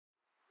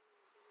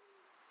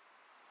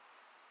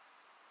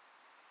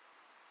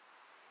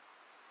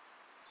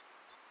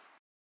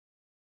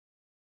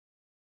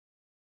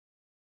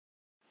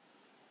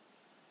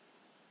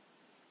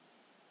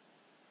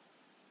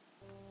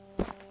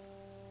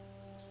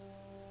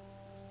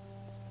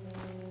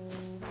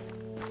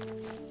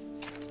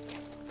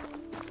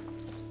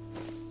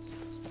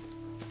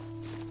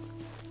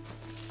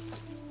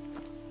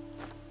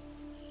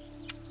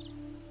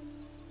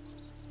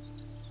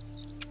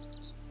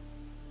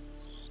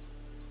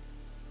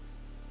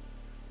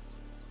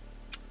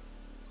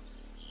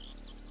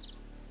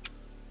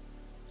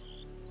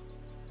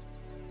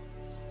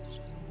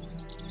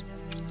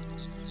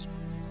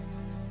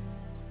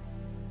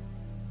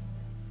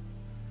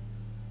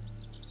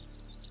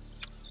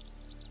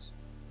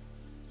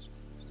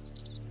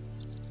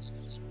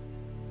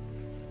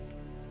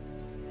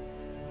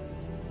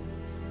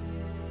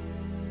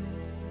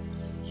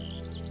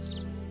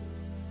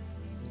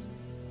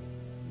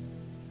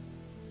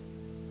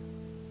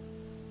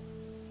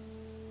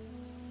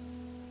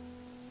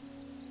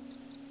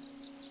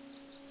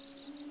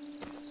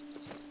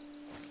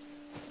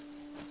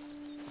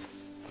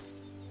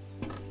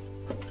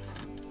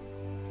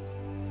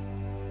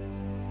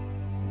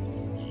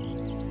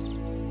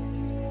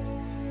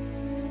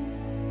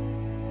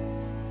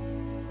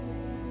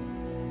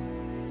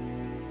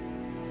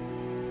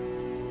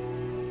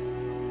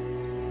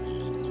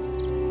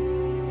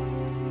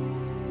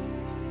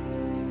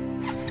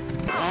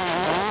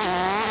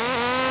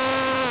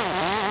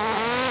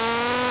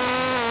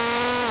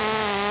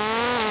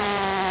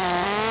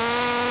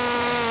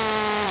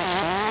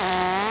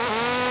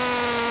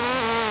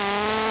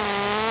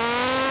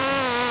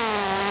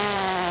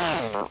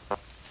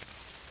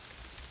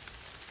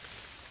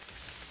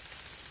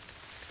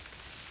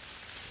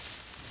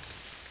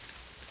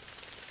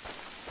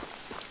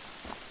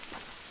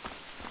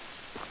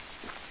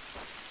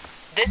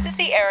This is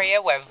the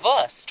area where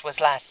Wurst was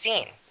last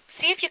seen.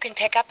 See if you can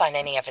pick up on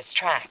any of its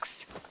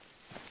tracks.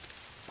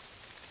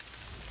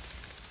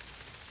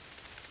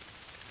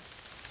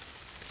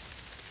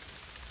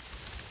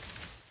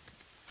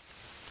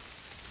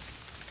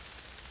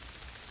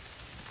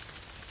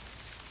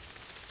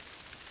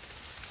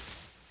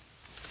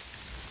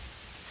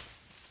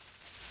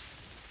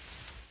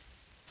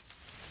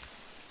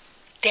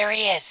 There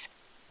he is.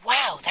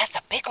 Wow, that's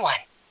a big one.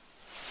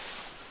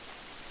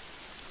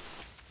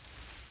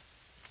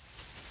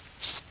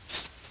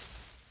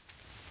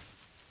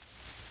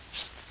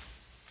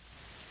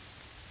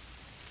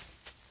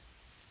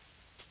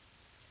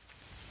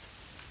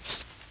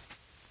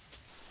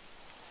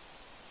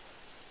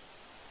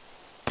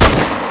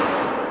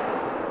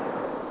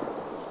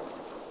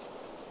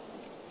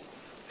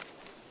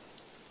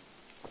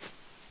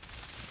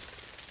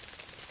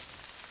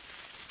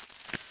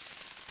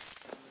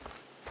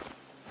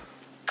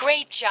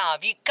 Great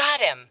job, you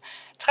got him.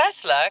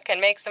 Tressler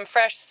can make some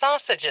fresh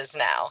sausages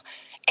now.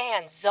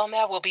 And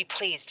Zomer will be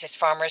pleased his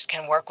farmers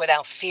can work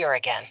without fear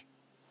again.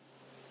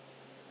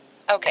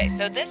 Okay,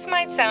 so this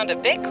might sound a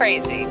bit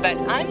crazy, but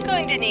I'm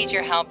going to need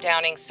your help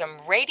downing some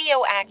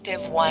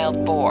radioactive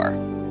wild boar.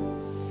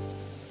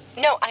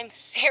 No, I'm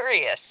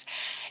serious.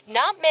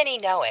 Not many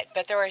know it,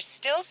 but there are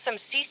still some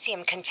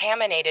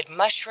cesium-contaminated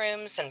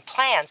mushrooms and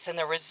plants in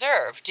the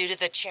reserve due to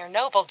the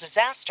Chernobyl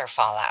disaster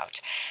fallout.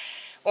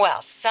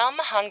 Well, some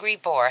hungry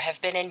boar have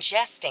been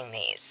ingesting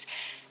these.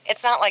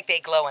 It's not like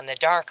they glow in the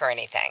dark or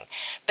anything,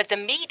 but the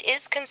meat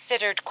is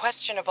considered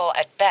questionable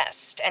at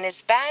best and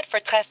is bad for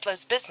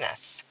Tressler's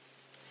business.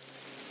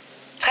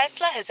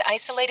 Tressler has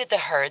isolated the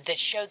herd that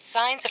showed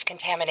signs of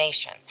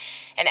contamination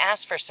and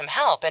asked for some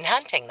help in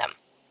hunting them.